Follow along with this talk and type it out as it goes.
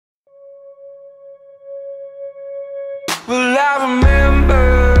I remember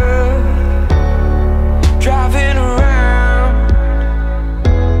driving around,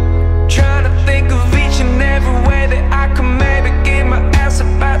 trying to think of each and every way that I could maybe get my ass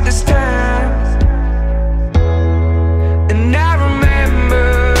about this time. And I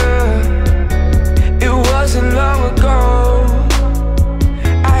remember it wasn't long ago.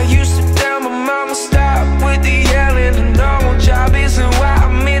 I used to tell my mama stop with the yelling, a normal job isn't why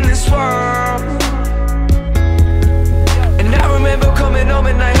I'm in this world. And I remember coming home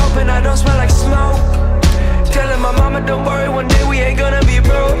at night hoping I don't smell like smoke, telling my mama don't worry, one day we ain't gonna be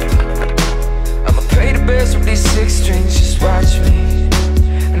broke. I'ma pay the bills with these 6 strings, just watch me.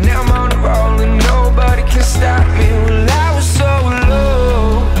 And now I'm on the roll and nobody can stop me. Well, I was so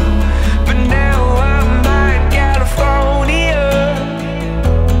low, but now I'm high in California.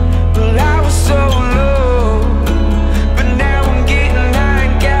 Well, I was so low, but now I'm getting high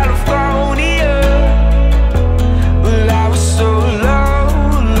in California. Well, I was so low,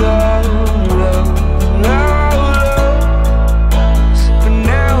 low, low, low, low. But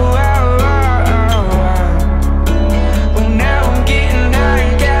now well, now I'm getting high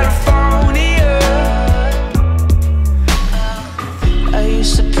in California. I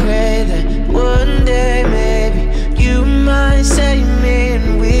used to pray that one day maybe you might save me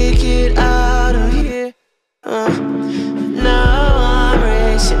and we get out of here. Now I'm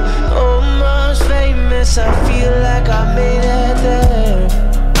racing, almost famous. I feel like I made it there.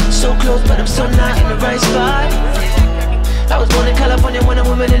 So close, but I'm still not in the right spot. I was born in California when a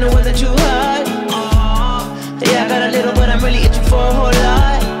woman in the weather too hot. Yeah, I got a little, but I'm really itching for a whole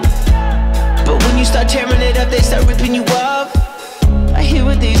lot. But when you start tearing it up, they start ripping you off. I hear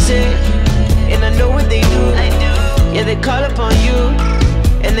what they say, and I know what they do. Yeah, they call upon you,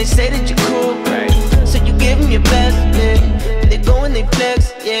 and they say that you're cool. So you give them your best, yeah. They go and they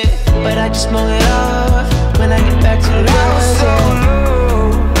flex, yeah. But I just mow it off when I get back to the I was so low,